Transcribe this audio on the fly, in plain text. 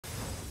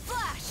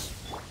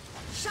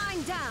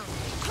Shine down.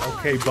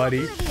 Okay,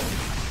 buddy.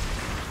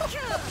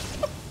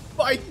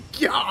 My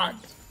God.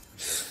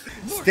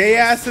 Stay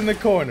ass in the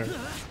corner.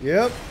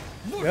 Yep.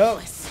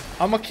 Yep.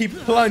 I'm gonna keep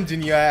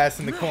plunging your ass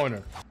in the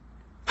corner.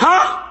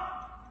 Huh?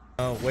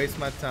 Waste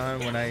my time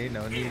when I,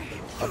 need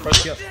a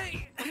first kill.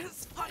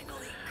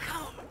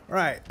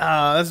 Right.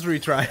 Let's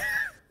retry.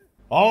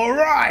 All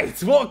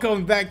right.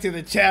 Welcome back to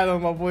the channel,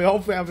 my boy.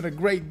 Hopefully having a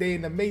great day,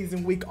 an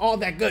amazing week, all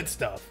that good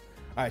stuff.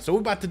 All right. So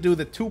we're about to do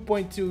the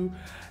 2.2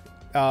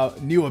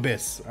 New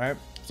Abyss. All right.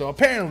 So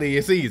apparently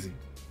it's easy.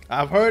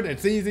 I've heard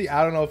it's easy.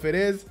 I don't know if it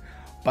is,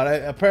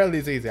 but apparently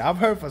it's easy. I've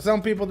heard for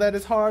some people that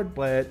it's hard,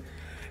 but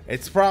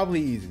it's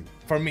probably easy.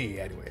 For me,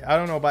 anyway. I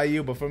don't know about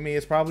you, but for me,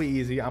 it's probably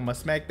easy. I'm gonna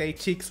smack their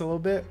cheeks a little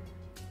bit,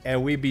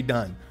 and we be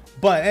done.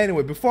 But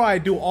anyway, before I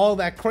do all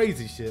that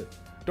crazy shit,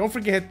 don't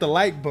forget to hit the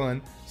like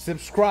button,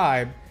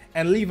 subscribe,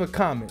 and leave a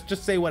comment.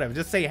 Just say whatever.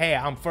 Just say, hey,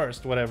 I'm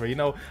first, whatever. You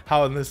know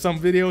how in some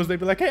videos they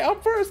be like, hey,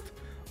 I'm first.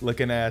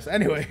 Looking ass.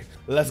 Anyway,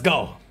 let's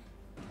go.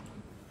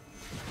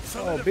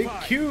 Oh, big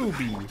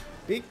QB.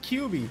 Big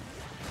QB.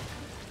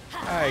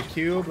 Alright,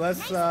 Cube,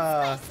 let's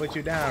put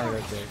you down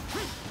real quick.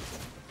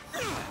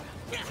 Alright,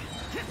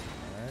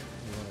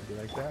 you wanna be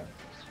like that?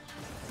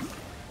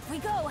 We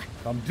go.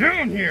 Come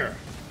down here!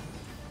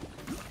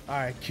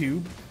 Alright,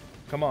 Cube.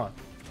 Come on.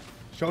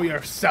 Show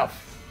yourself.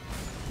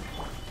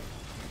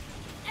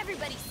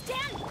 Everybody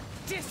stand.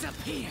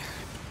 Disappear.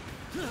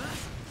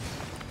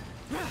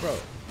 Bro.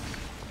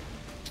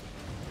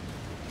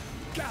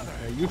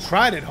 Hey, you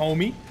tried it,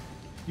 homie.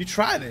 You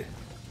tried it.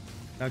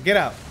 Now get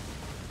out.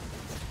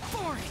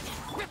 Boring.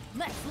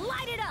 Let's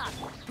light it up.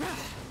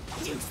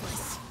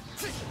 Useless.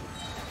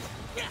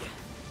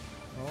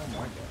 Oh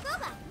my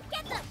God.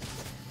 Get them.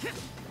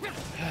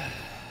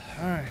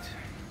 All right.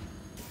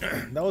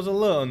 That was a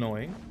little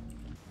annoying.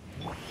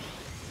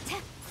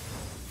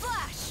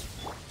 Flash.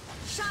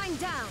 Shine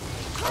down.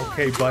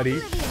 Okay,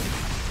 buddy.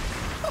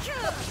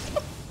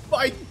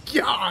 My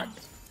God.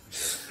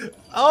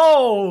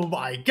 Oh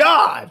my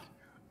God.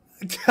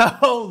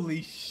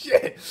 Holy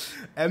shit.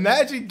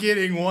 Imagine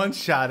getting one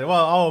shot. Well,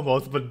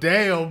 almost, but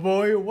damn,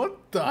 boy.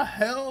 What the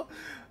hell?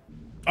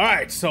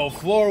 Alright, so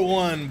floor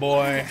one,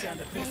 boy.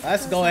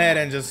 Let's go ahead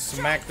and just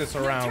smack this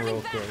around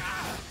real quick.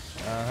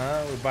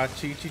 Uh-huh. We brought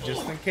Chi-Chi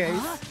just in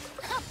case.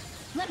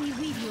 Let me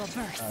weave you a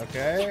verse.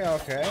 Okay,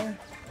 okay.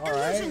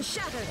 Alright.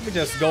 Let me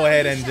just go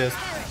ahead and just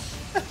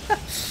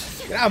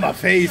get out of my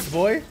face,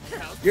 boy.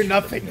 You're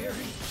nothing.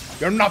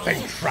 You're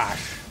nothing,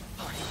 trash.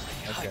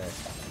 Okay.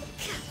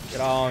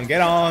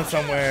 Get on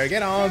somewhere.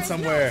 Get on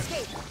somewhere.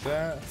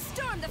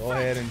 Go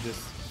ahead and just.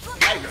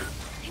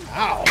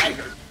 Ow.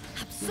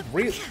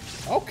 Really?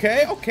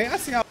 Okay, okay. I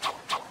see how.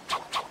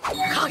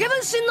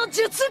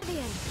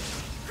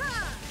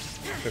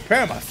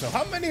 Prepare myself.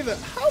 How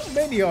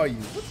many are you?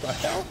 What the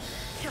hell?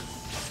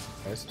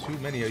 There's too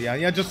many of you.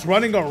 Yeah, just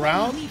running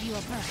around.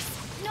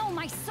 No,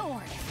 my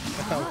sword.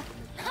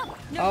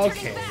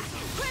 Okay.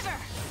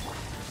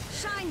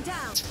 Shine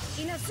down.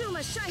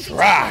 Inazuma shine.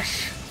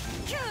 Trash.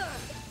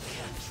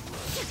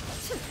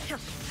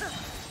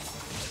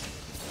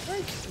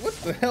 What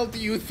the hell do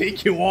you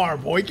think you are,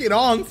 boy? Get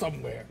on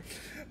somewhere.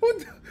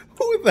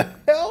 Who the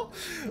hell?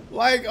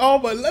 Like, oh,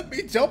 but let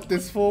me jump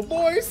this fool,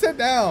 boy. Sit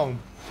down.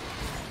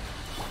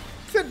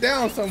 Sit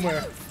down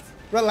somewhere.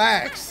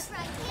 Relax.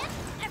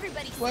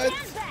 What?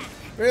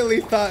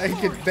 Really thought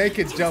they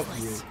could jump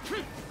you?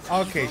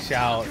 Okay,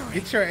 Shao,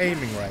 get your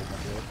aiming right,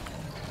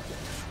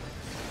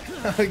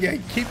 my dude. Yeah,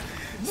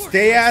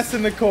 stay ass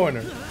in the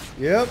corner.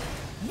 Yep.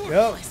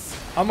 Yep.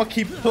 I'm gonna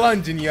keep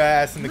plunging your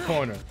ass in the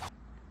corner.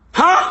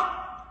 Huh?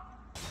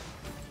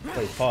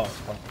 Wait, pause.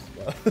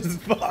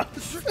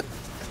 Pause.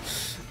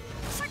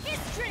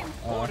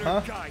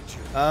 Uh-huh.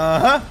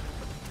 Uh-huh.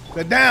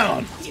 Get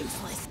down.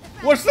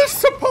 Was this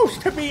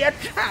supposed to be a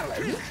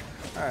challenge?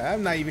 Alright,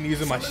 I'm not even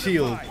using my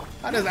shield.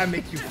 How does that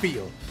make you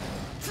feel?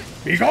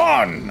 Be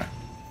gone!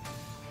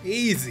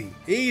 Easy,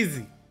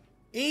 easy.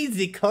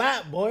 Easy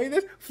clap, boy.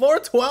 This floor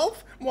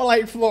 12? More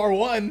like floor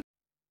 1.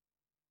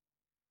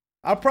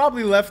 I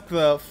probably left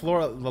the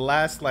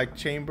last like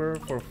chamber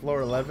for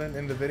floor 11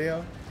 in the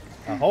video.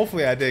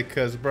 Hopefully I did,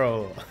 cause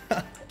bro,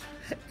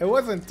 it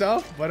wasn't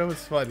tough, but it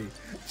was funny.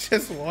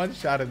 Just one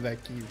shot of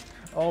that cube,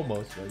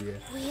 almost, but yeah.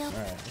 All right,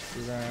 let's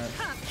do that.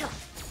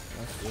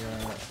 Let's do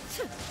that.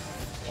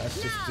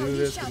 Let's just do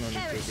this. We don't need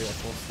to get a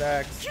full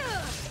stacks. Okay.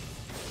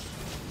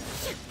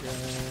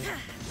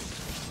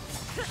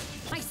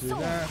 Let's do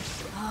that.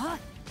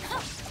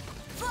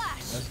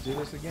 Let's do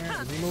this again.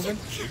 Is he moving?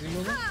 Is he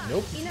moving?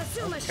 Nope.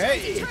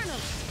 Okay.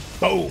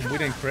 Boom. We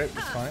didn't crit.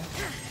 It's fine.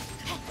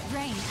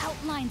 Rain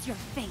outlines your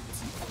fate.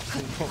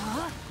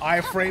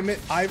 I frame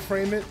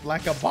it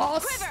like a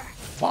boss. Quiver.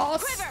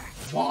 Boss. Quiver.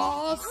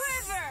 Boss.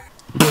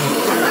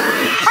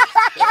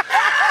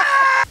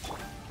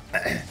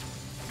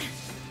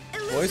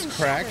 Voice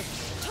crack.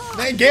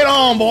 Then get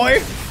on,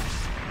 boy.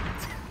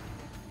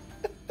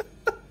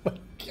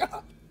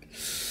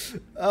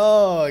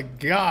 Oh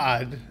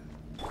God.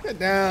 Sit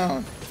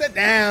down. Sit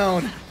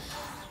down.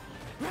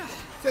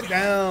 Sit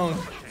down.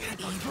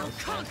 Evil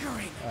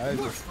conquering.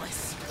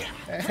 Worthless.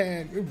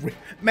 And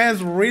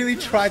man's really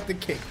tried to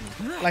kick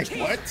me. Like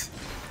what?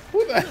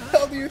 Who the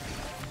hell do you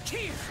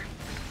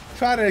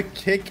try to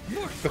kick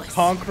the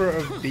conqueror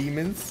of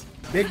demons?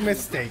 Big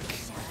mistake.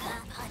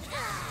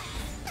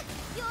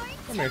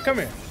 Come here, come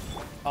here.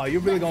 Oh, you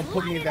really gonna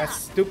put me in that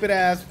stupid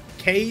ass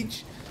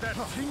cage?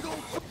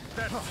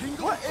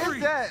 What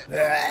is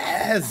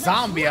that?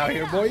 Zombie out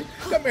here, boy.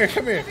 Come here,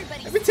 come here.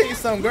 Let me tell you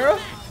something, girl.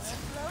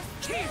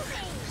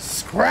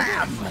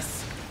 Scram.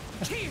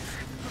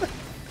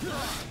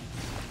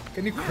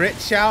 Can you crit,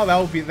 Shao?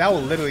 That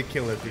will literally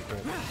kill his people.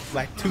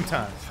 Like 2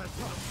 times.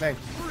 Thank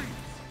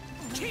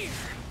you.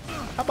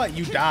 How about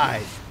you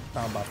die?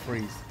 Talking about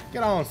freeze.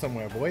 Get on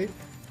somewhere, boy.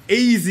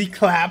 Easy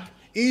clap.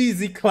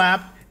 Easy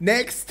clap.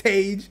 Next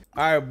stage.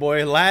 Alright,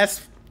 boy.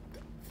 Last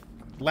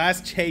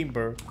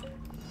chamber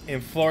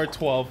in floor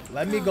 12.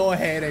 Let me go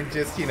ahead and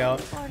just, you know,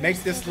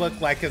 make this look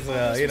like it's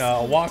a, you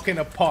know, a walk in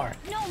the park.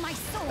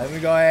 Let me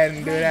go ahead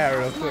and do that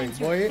real quick,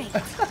 boy.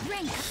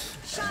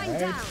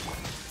 Alright.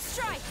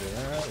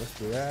 Let's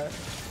do that.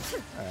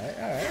 Alright,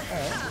 alright,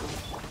 alright.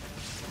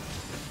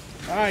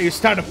 Alright, you're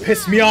starting to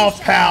piss me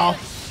off, pal.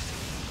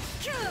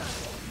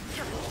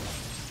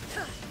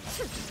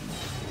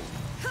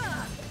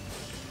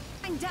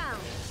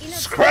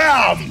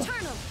 Scram!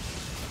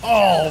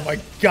 Oh my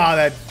god,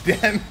 that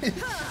damage.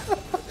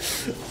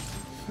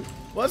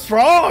 What's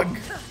wrong?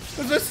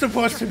 Was this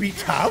supposed to be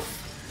tough?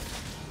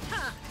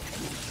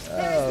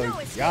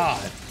 Oh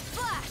god.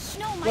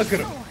 Look at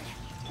him.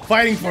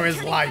 Fighting for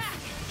his life.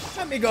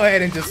 Let me go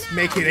ahead and just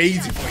make it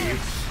easy for you.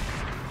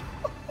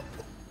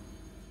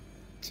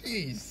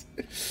 Jeez.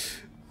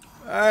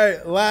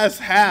 Alright, last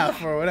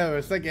half or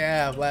whatever. Second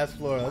half, last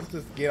floor. Let's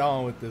just get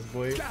on with this,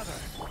 boy.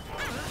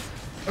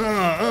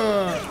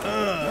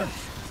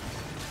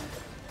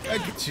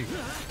 Look at you.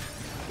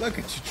 Look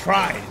at you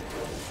trying.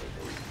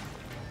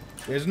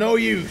 There's no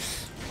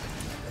use.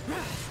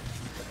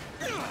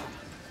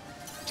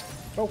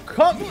 Oh,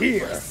 come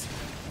here.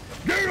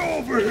 Get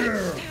over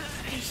here.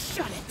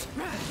 Shut it.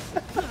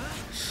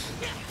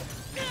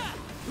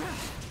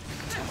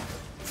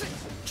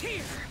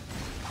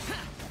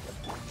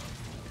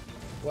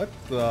 What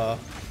the?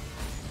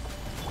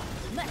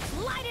 Let's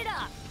light it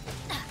up.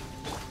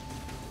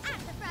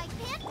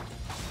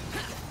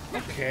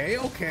 Okay,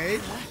 okay.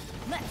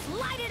 Let's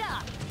light it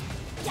up.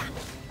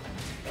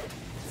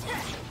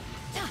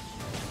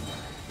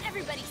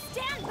 Everybody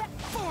stand back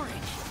for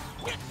it.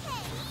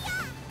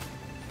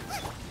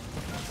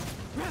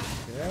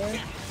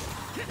 Okay.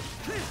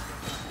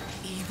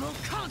 Evil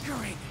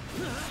conquering.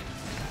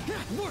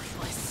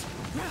 Worthless.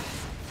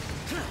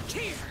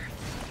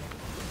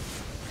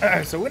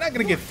 Alright, so we're not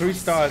gonna get 3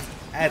 stars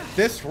at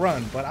this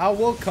run, but I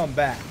will come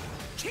back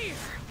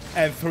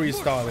and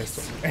 3-star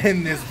this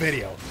in this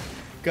video.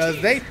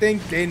 Cause they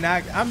think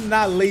I'm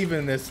not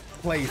leaving this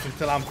place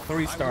until I'm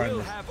 3-starring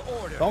this.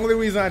 The only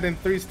reason I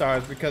didn't 3-star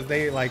is because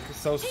they like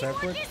so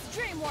separate.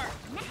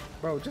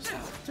 Bro, just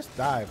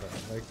die, bro.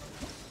 Like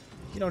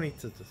you don't need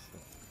to just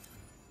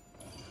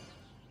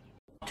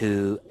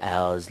 2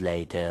 hours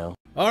later.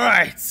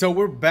 Alright, so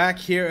we're back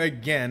here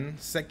again.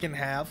 Second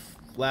half,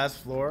 last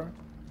floor.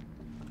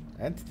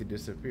 Entity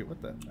disappeared.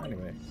 What the?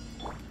 Anyway.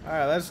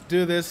 Alright, let's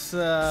do this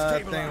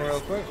thing real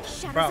quick.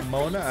 About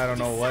Mona, I don't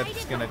know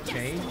what's gonna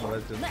change.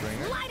 Let's just bring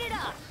her.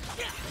 Alright.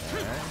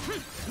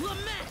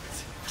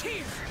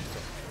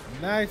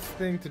 Nice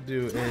thing to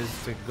do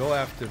is to go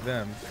after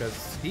them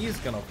because he's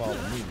gonna follow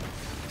me.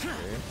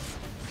 Okay.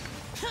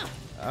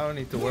 I don't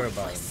need to worry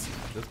about him.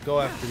 Just go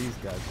after these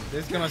guys. If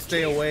they're gonna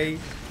stay away,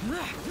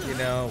 you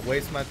know,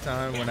 waste my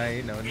time when I,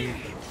 you know, need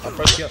a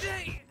first kill.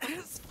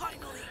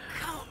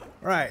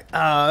 Right,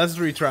 let's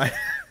retry.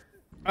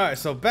 Alright,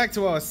 so back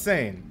to what I was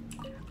saying.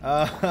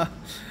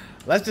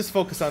 Let's just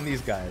focus on these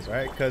guys,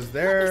 right? Because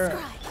they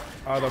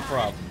are the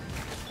problem.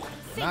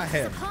 Not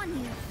him.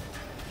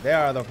 They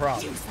are the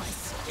problem.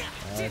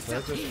 Alright, so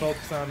let's just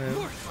focus on him.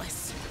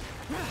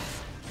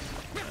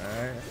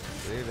 Alright,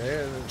 see,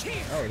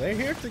 they're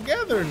here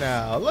together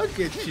now. Look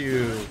at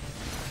you.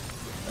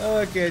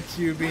 Look at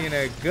you being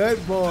a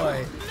good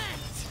boy.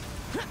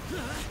 See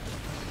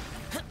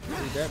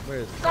that?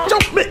 Where's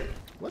jump me?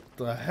 What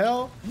the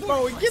hell?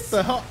 Bro,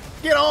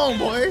 get on,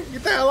 boy.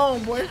 Get the hell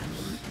on, boy.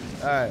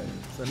 Alright,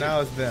 so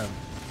now it's them.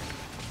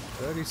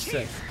 30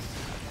 seconds.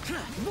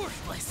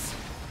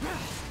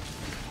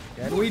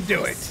 Can we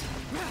do it?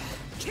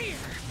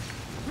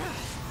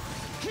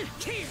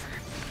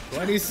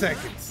 20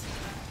 seconds.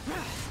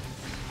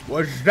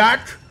 Was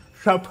that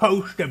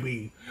supposed to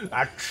be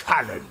a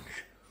challenge?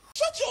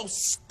 Shut your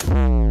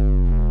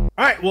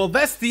Alright, well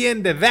that's the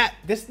end of that.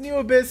 This new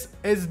abyss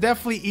is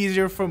definitely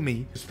easier for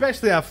me,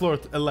 especially at floor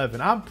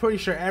 11. I'm pretty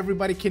sure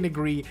everybody can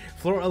agree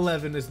floor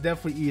 11 is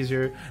definitely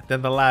easier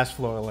than the last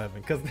floor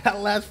 11. Because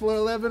that last floor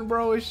 11,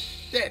 bro, is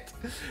shit.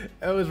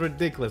 It was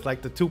ridiculous.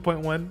 Like the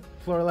 2.1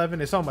 floor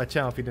 11, it's on my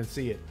channel if you didn't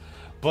see it.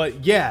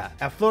 But yeah,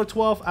 at floor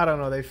 12, I don't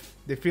know,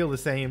 they feel the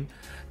same.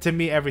 To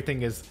me,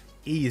 everything is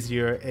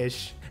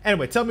easier-ish.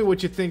 Anyway, tell me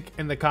what you think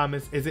in the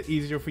comments. Is it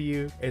easier for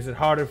you? Is it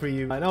harder for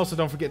you? And also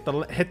don't forget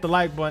to hit the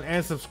like button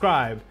and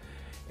subscribe.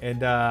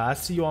 And I'll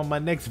see you on my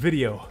next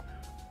video.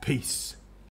 Peace.